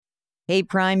Hey,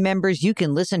 Prime members, you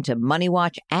can listen to Money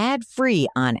Watch ad-free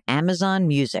on Amazon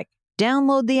Music.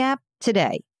 Download the app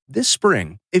today. This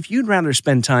spring, if you'd rather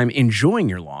spend time enjoying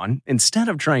your lawn instead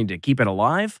of trying to keep it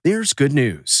alive, there's good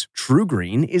news.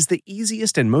 TruGreen is the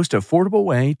easiest and most affordable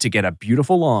way to get a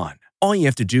beautiful lawn. All you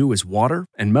have to do is water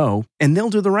and mow, and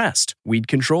they'll do the rest. Weed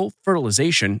control,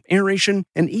 fertilization, aeration,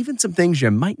 and even some things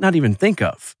you might not even think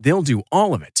of. They'll do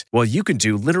all of it, while you can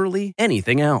do literally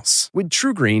anything else. With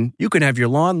TruGreen, you can have your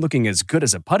lawn looking as good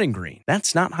as a putting green.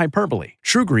 That's not hyperbole.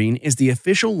 TruGreen is the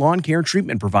official lawn care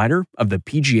treatment provider of the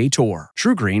PGA Tour.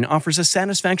 TruGreen offers a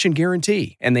satisfaction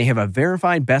guarantee, and they have a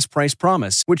verified best price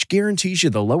promise, which guarantees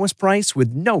you the lowest price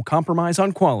with no compromise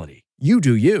on quality. You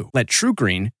do you. Let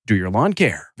TruGreen do your lawn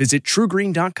care. Visit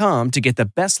TruGreen.com to get the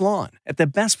best lawn at the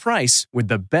best price with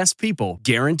the best people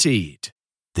guaranteed.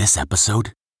 This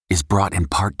episode is brought in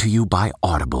part to you by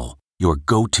Audible, your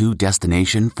go-to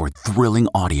destination for thrilling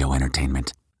audio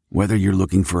entertainment. Whether you're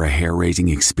looking for a hair-raising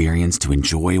experience to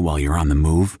enjoy while you're on the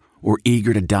move or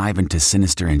eager to dive into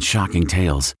sinister and shocking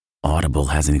tales, Audible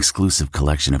has an exclusive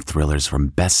collection of thrillers from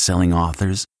best-selling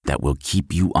authors that will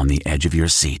keep you on the edge of your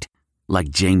seat. Like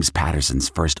James Patterson's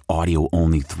first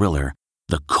audio-only thriller,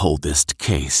 The Coldest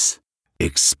Case.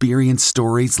 Experience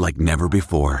stories like never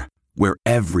before, where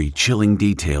every chilling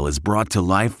detail is brought to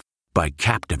life by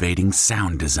captivating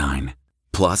sound design.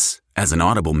 Plus, as an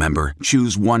Audible member,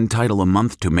 choose one title a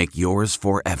month to make yours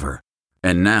forever.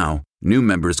 And now, new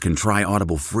members can try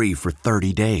Audible free for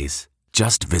 30 days.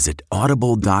 Just visit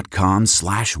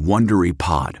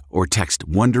audible.com/WonderyPod or text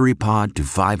WonderyPod to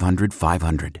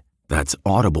 500-500. That's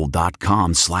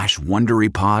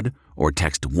audible.com/WonderyPod or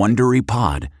text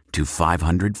WonderyPod to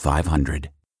 500-500.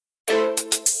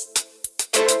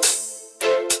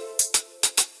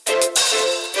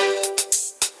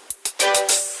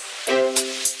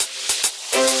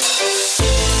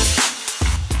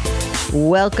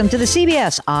 Welcome to the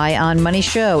CBS Eye on Money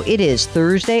show. It is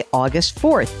Thursday, August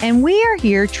 4th, and we are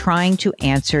here trying to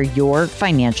answer your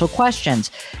financial questions.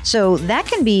 So that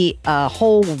can be a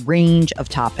whole range of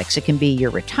topics. It can be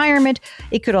your retirement.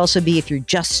 It could also be if you're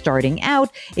just starting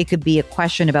out. It could be a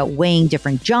question about weighing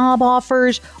different job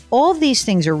offers. All of these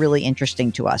things are really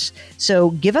interesting to us. So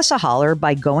give us a holler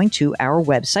by going to our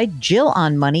website,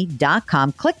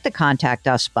 JillOnMoney.com. Click the Contact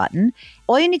Us button.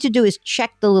 All you need to do is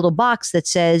check the little box that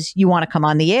says you want to come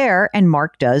on the air, and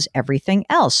Mark does everything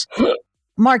else.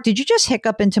 Mark, did you just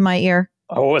hiccup into my ear?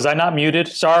 Oh, was I not muted?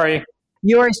 Sorry.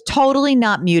 You're totally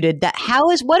not muted.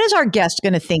 What is our guest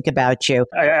going to think about you?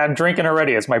 I'm drinking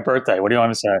already. It's my birthday. What do you want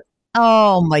me to say?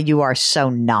 Oh, my, you are so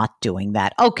not doing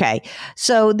that. Okay.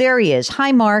 So there he is.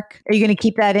 Hi, Mark. Are you going to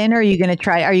keep that in, or are you going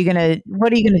to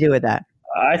what are you going to do with that?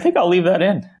 I think I'll leave that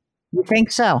in. You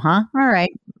think so, huh? All right.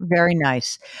 Very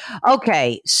nice.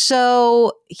 Okay.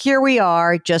 So here we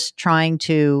are just trying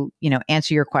to,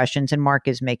 answer your questions, and Mark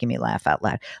is making me laugh out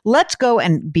loud. Let's go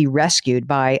and be rescued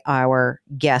by our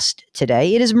guest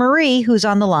today. It is Marie, who's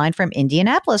on the line from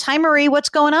Indianapolis. Hi, Marie. What's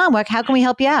going on? How can we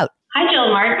help you out? Hi, Jill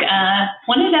and Mark.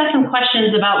 Wanted to ask some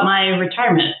questions about my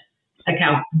retirement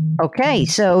account. Okay.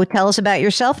 So tell us about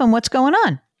yourself and what's going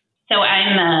on. So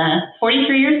I'm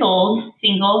 43 years old,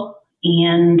 single.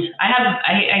 And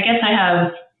I guess I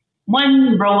have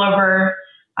one rollover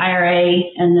IRA,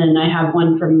 and then I have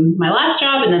one from my last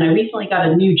job, and then I recently got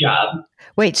a new job.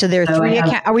 Wait, so there are three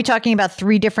accounts? Are we talking about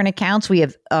three different accounts? We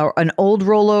have an old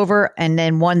rollover, and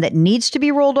then one that needs to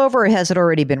be rolled over, or has it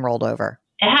already been rolled over?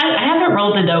 I haven't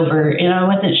rolled it over, and I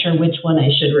wasn't sure which one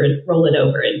I should roll it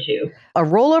over into. A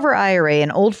rollover IRA, an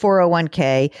old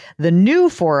 401k, the new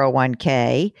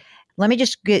 401k. Let me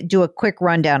just do a quick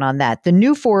rundown on that. The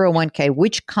new 401k,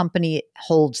 which company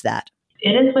holds that?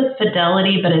 It is with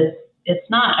Fidelity, but it's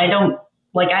not. I have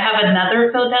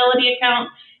another Fidelity account,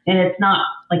 and it's not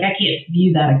I can't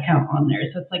view that account on there.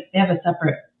 So it's they have a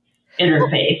separate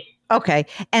interface. Okay.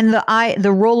 And the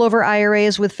rollover IRA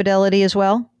is with Fidelity as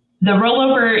well? The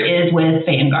rollover is with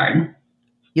Vanguard.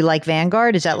 You like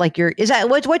Vanguard? Is that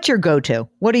what's your go-to?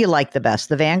 What do you like the best?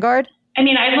 The Vanguard? I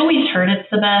mean, I've always heard it's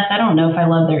the best. I don't know if I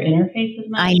love their interface as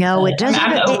much. I know it does.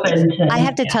 I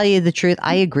have to tell you the truth.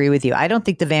 I agree with you. I don't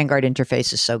think the Vanguard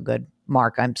interface is so good,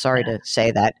 Mark. I'm sorry to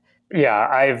say that. Yeah,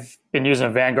 I've been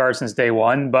using Vanguard since day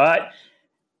one. But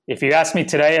if you asked me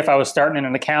today if I was starting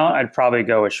an account, I'd probably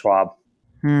go with Schwab.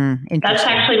 That's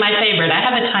actually my favorite. I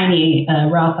have a tiny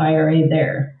Roth IRA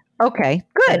there. Okay,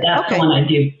 good. That's okay. the one I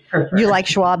do prefer. You like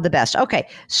Schwab the best. Okay,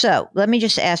 so let me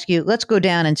just ask you, let's go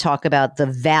down and talk about the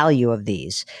value of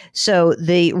these. So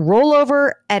the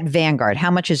rollover at Vanguard, how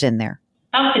much is in there?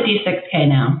 About $56K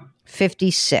now.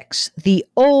 56. The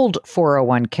old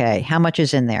 401k, how much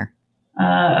is in there?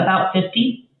 About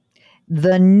 50.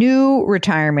 The new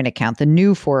retirement account, the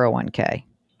new 401k.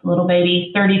 Little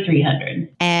baby, $3,300.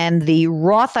 And the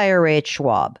Roth IRA at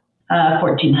Schwab.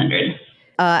 $1,400.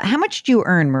 How much do you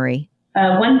earn, Marie?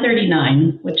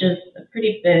 $139, which is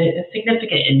a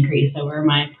significant increase over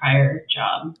my prior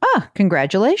job.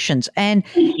 Congratulations. And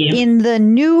Thank you. in the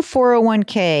new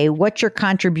 401k, what's your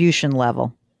contribution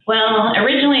level? Well,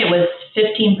 originally it was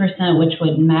 15%, which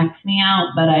would max me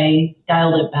out, but I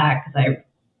dialed it back because I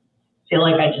feel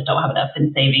like I just don't have enough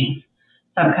in savings.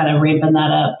 So I'm kind of ramping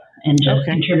that up and just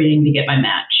contributing to get my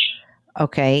match.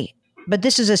 Okay. But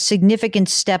this is a significant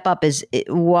step up.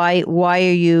 Why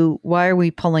are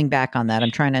we pulling back on that?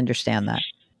 I'm trying to understand that.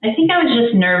 I think I was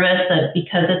just nervous that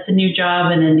because it's a new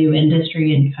job and a new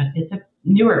industry and it's a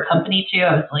newer company too,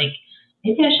 I was like,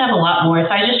 maybe I should have a lot more. So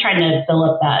I was just trying to fill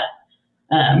up that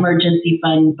emergency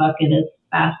fund bucket as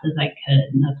fast as I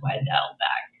could. And that's why I dialed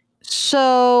back.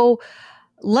 So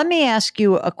let me ask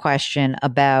you a question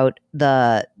about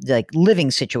the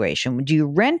living situation. Do you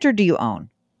rent or do you own?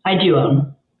 I do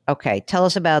own. Okay. Tell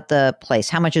us about the place.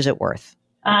 How much is it worth?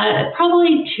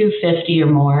 Probably $250 or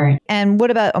more. And what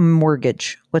about a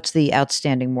mortgage? What's the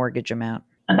outstanding mortgage amount?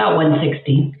 About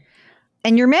 $160.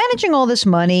 And you're managing all this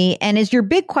money. And is your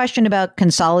big question about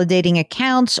consolidating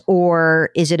accounts, or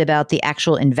is it about the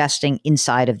actual investing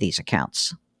inside of these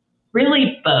accounts?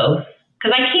 Really both.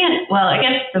 Because I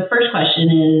guess the first question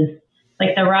is,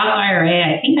 like the Roth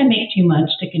IRA, I think I make too much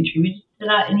to contribute to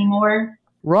that anymore.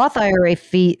 Roth IRA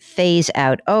phase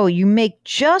out. Oh, you're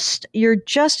just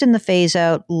in the phase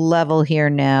out level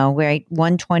here now, right?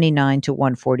 129 to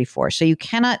 144. So you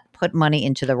cannot put money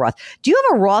into the Roth. Do you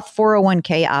have a Roth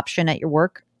 401k option at your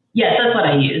work? Yes, that's what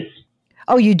I use.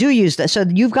 Oh, you do use that. So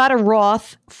you've got a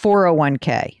Roth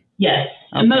 401k. Yes.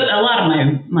 Okay. A lot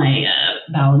of my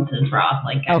balance is Roth.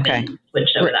 Like I've been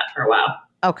switched over that for a while.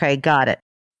 Okay, got it.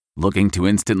 Looking to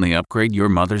instantly upgrade your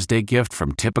Mother's Day gift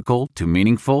from typical to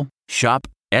meaningful? Shop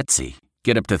Etsy.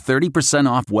 Get up to 30%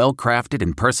 off well-crafted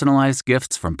and personalized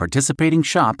gifts from participating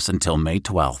shops until May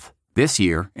 12th. This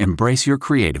year, embrace your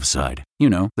creative side. You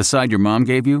know, the side your mom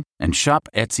gave you. And shop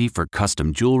Etsy for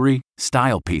custom jewelry,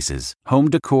 style pieces, home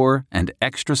decor, and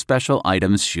extra special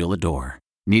items she'll adore.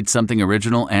 Need something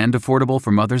original and affordable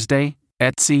for Mother's Day?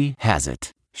 Etsy has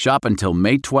it. Shop until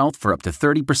May 12th for up to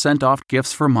 30% off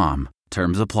gifts for mom.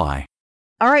 Terms apply.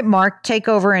 All right, Mark, take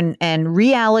over and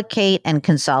reallocate and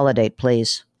consolidate,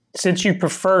 please. Since you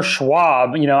prefer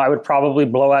Schwab, I would probably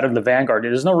blow out of the Vanguard.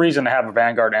 There's no reason to have a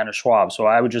Vanguard and a Schwab. So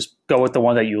I would just go with the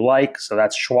one that you like. So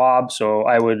that's Schwab. So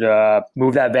I would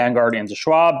move that Vanguard into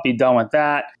Schwab, be done with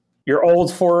that. Your old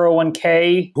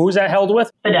 401k, who is that held with?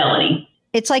 Fidelity.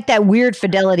 It's like that weird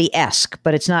Fidelity-esque,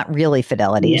 but it's not really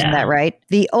Fidelity. Isn't that right?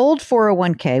 The old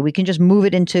 401k, we can just move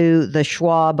it into the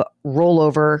Schwab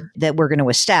rollover that we're going to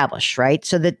establish, right?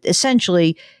 So that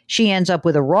essentially she ends up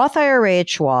with a Roth IRA at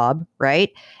Schwab,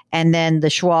 right? And then the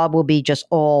Schwab will be just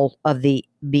all of the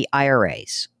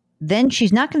IRAs. Then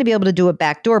she's not going to be able to do it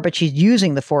backdoor, but she's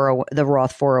using the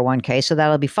Roth 401k, so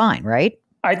that'll be fine, right?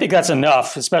 I think that's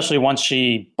enough, especially once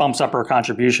she bumps up her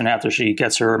contribution after she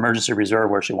gets her emergency reserve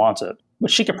where she wants it,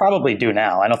 which she could probably do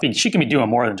now. I don't think she can be doing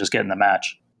more than just getting the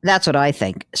match. That's what I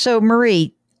think. So,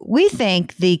 Marie, we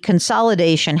think the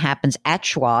consolidation happens at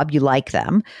Schwab. You like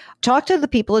them. Talk to the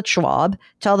people at Schwab.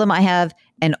 Tell them I have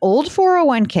an old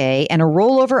 401k and a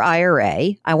rollover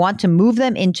IRA. I want to move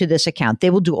them into this account. They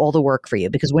will do all the work for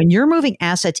you because when you're moving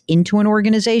assets into an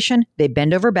organization, they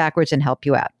bend over backwards and help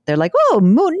you out. They're like, oh,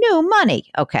 new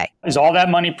money. Okay. Is all that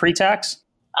money pre-tax?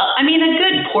 A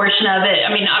good portion of it.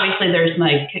 Obviously there's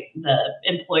the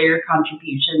employer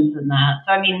contributions and that.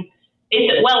 So,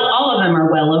 all of them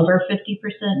are well over 50%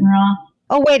 in Roth.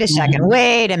 Oh, wait a second.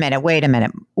 Wait a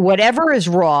minute. Whatever is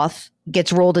Roth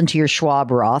gets rolled into your Schwab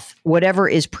Roth. Whatever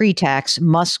is pre-tax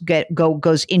must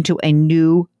goes into a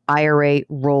new IRA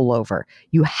rollover.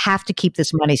 You have to keep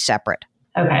this money separate.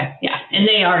 Okay. Yeah. And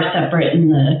they are separate in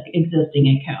the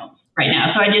existing accounts right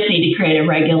now. So I just need to create a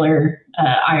regular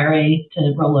IRA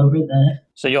to roll over the.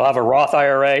 So you'll have a Roth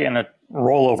IRA and a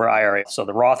rollover IRA. So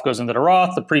the Roth goes into the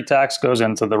Roth, the pre-tax goes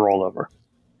into the rollover.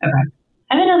 Okay.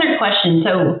 I have another question.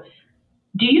 So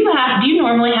do you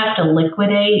normally have to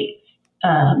liquidate?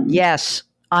 Yes.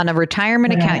 On a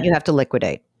retirement account, you have to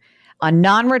liquidate. A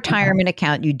non-retirement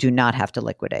account, you do not have to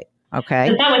liquidate. Okay.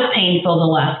 But that was painful the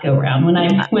last go round. When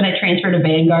I transferred to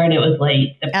Vanguard, it was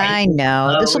like the price. I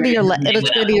know. This will be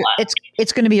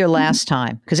it's going to be your last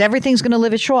time because everything's going to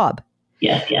live at Schwab.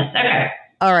 Yes. Okay.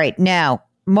 All right. Now,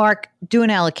 Mark, do an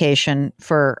allocation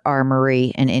for our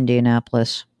Marie in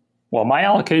Indianapolis. Well, my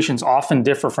allocations often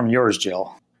differ from yours,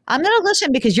 Jill. I'm going to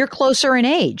listen because you're closer in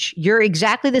age. You're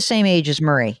exactly the same age as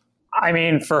Marie. I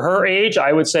mean, for her age,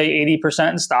 I would say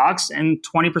 80% in stocks and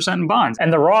 20% in bonds.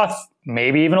 And the Roth,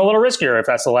 maybe even a little riskier if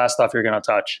that's the last stuff you're going to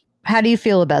touch. How do you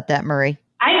feel about that, Marie?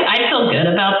 I feel good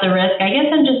about the risk. I guess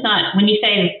I'm just not, when you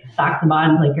say stocks and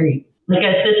bonds, like, are you like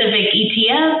a specific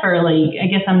ETF or like, I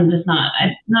guess I'm not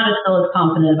still as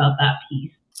confident about that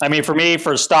piece. I mean, for me,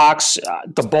 for stocks,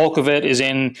 the bulk of it is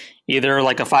in either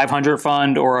like a 500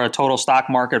 fund or a total stock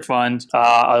market fund.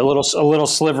 A little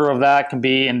sliver of that can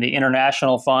be in the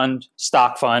international fund,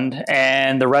 stock fund,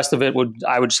 and the rest of it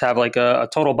I would just have like a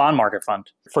total bond market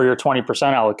fund for your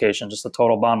 20% allocation, just the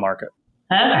total bond market.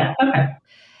 Okay.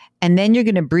 And then you're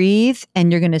going to breathe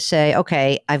and you're going to say,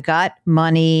 okay, I've got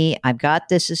money. I've got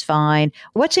this is fine.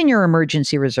 What's in your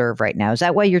emergency reserve right now? Is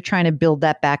that why you're trying to build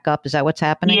that back up? Is that what's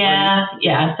happening? Yeah.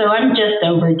 So I'm just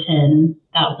over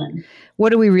 10,000.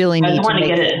 What do we really need? I just want to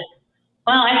get it.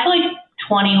 Well, I feel like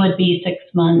 20 would be 6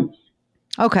 months.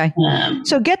 Okay.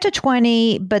 So get to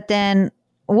 20, but then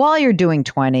while you're doing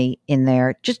 20 in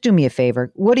there, just do me a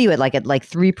favor. What are you at like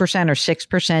 3% or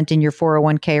 6% in your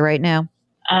 401k right now?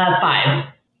 5.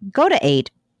 Go to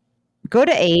 8. Go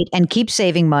to 8 and keep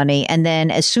saving money. And then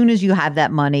as soon as you have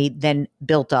that money then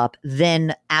built up,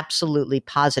 then absolutely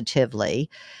positively,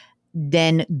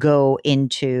 then go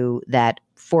into that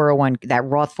that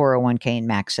Roth 401k and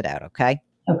max it out. Okay.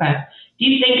 Okay. Do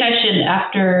you think I should,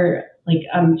 after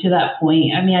to that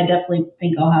point, I mean, I definitely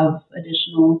think I'll have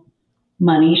additional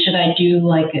money. Should I do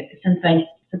since I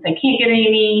can't get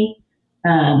any,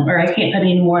 or I can't put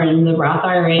any more in the Roth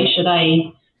IRA, should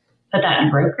I put that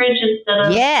in brokerage instead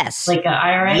of like an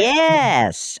IRA?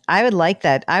 Yes. I would like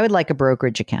that. I would like a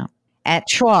brokerage account at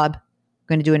Schwab. I'm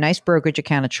going to do a nice brokerage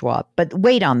account at Schwab, but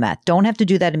wait on that. Don't have to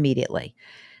do that immediately.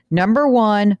 Number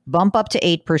 1, bump up to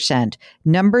 8%.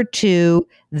 Number 2,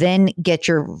 then get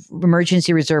your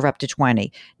emergency reserve up to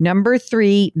 20. Number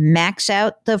 3, max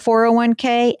out the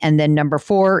 401k. And then number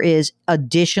 4 is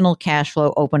additional cash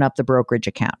flow, open up the brokerage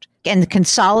account and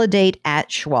consolidate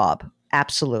at Schwab.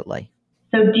 Absolutely.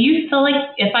 So do you feel like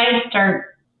if I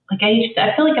start, I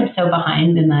feel like I'm so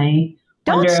behind and I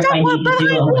wonder if I need to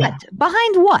do what?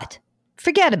 Behind what?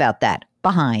 Forget about that.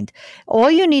 Behind.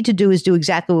 All you need to do is do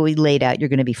exactly what we laid out. You're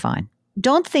going to be fine.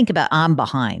 Don't think about I'm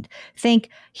behind. Think,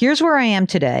 here's where I am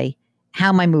today. How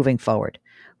am I moving forward?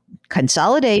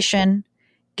 Consolidation.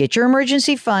 Get your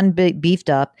emergency fund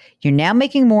beefed up. You're now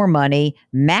making more money.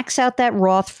 Max out that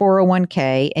Roth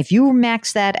 401k. If you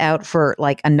max that out for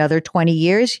another 20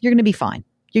 years, you're going to be fine.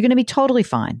 You're going to be totally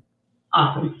fine.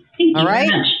 Awesome. Thank you very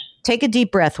much. Take a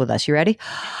deep breath with us. You ready?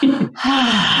 Thank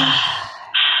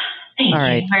you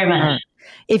very much.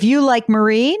 If you, like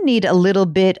Marie, need a little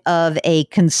bit of a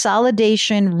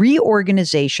consolidation,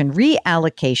 reorganization,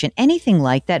 reallocation, anything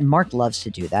like that, Mark loves to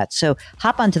do that. So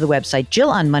hop onto the website,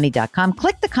 JillOnMoney.com,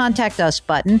 click the Contact Us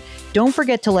button. Don't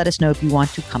forget to let us know if you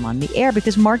want to come on the air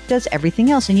because Mark does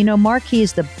everything else. And Mark, he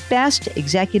is the best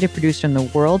executive producer in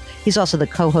the world. He's also the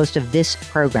co-host of this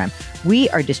program. We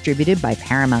are distributed by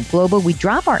Paramount Global. We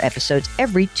drop our episodes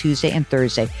every Tuesday and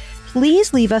Thursday.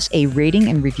 Please leave us a rating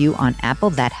and review on Apple.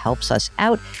 That helps us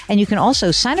out. And you can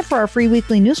also sign up for our free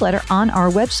weekly newsletter on our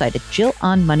website at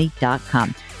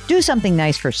JillOnMoney.com. Do something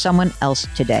nice for someone else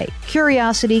today.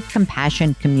 Curiosity,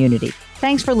 compassion, community.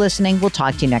 Thanks for listening. We'll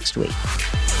talk to you next week.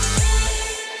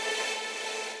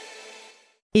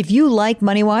 If you like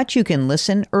Money Watch, you can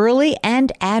listen early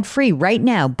and ad-free right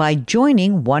now by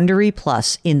joining Wondery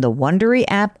Plus in the Wondery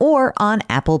app or on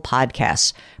Apple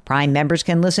Podcasts. Prime members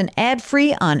can listen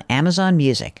ad-free on Amazon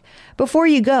Music. Before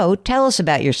you go, tell us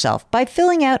about yourself by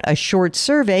filling out a short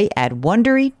survey at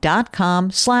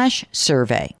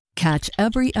Wondery.com/survey. Catch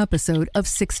every episode of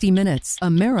 60 Minutes,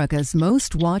 America's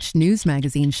most watched news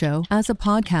magazine show, as a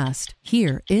podcast.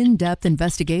 Hear in-depth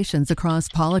investigations across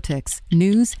politics,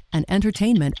 news, and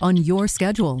entertainment on your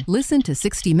schedule. Listen to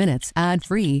 60 Minutes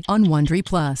ad-free on Wondery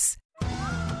Plus.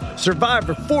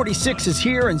 Survivor 46 is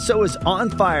here, and so is On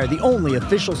Fire, the only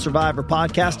official Survivor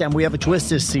podcast, and we have a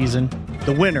twist this season.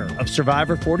 The winner of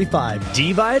Survivor 45,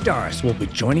 Dee Valladares, will be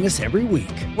joining us every week.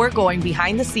 We're going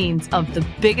behind the scenes of the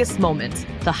biggest moments,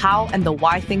 the how and the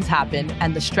why things happen,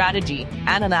 and the strategy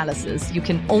and analysis you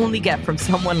can only get from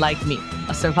someone like me,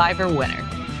 a Survivor winner.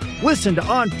 Listen to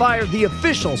On Fire, the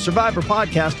official Survivor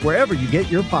podcast, wherever you get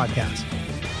your podcasts.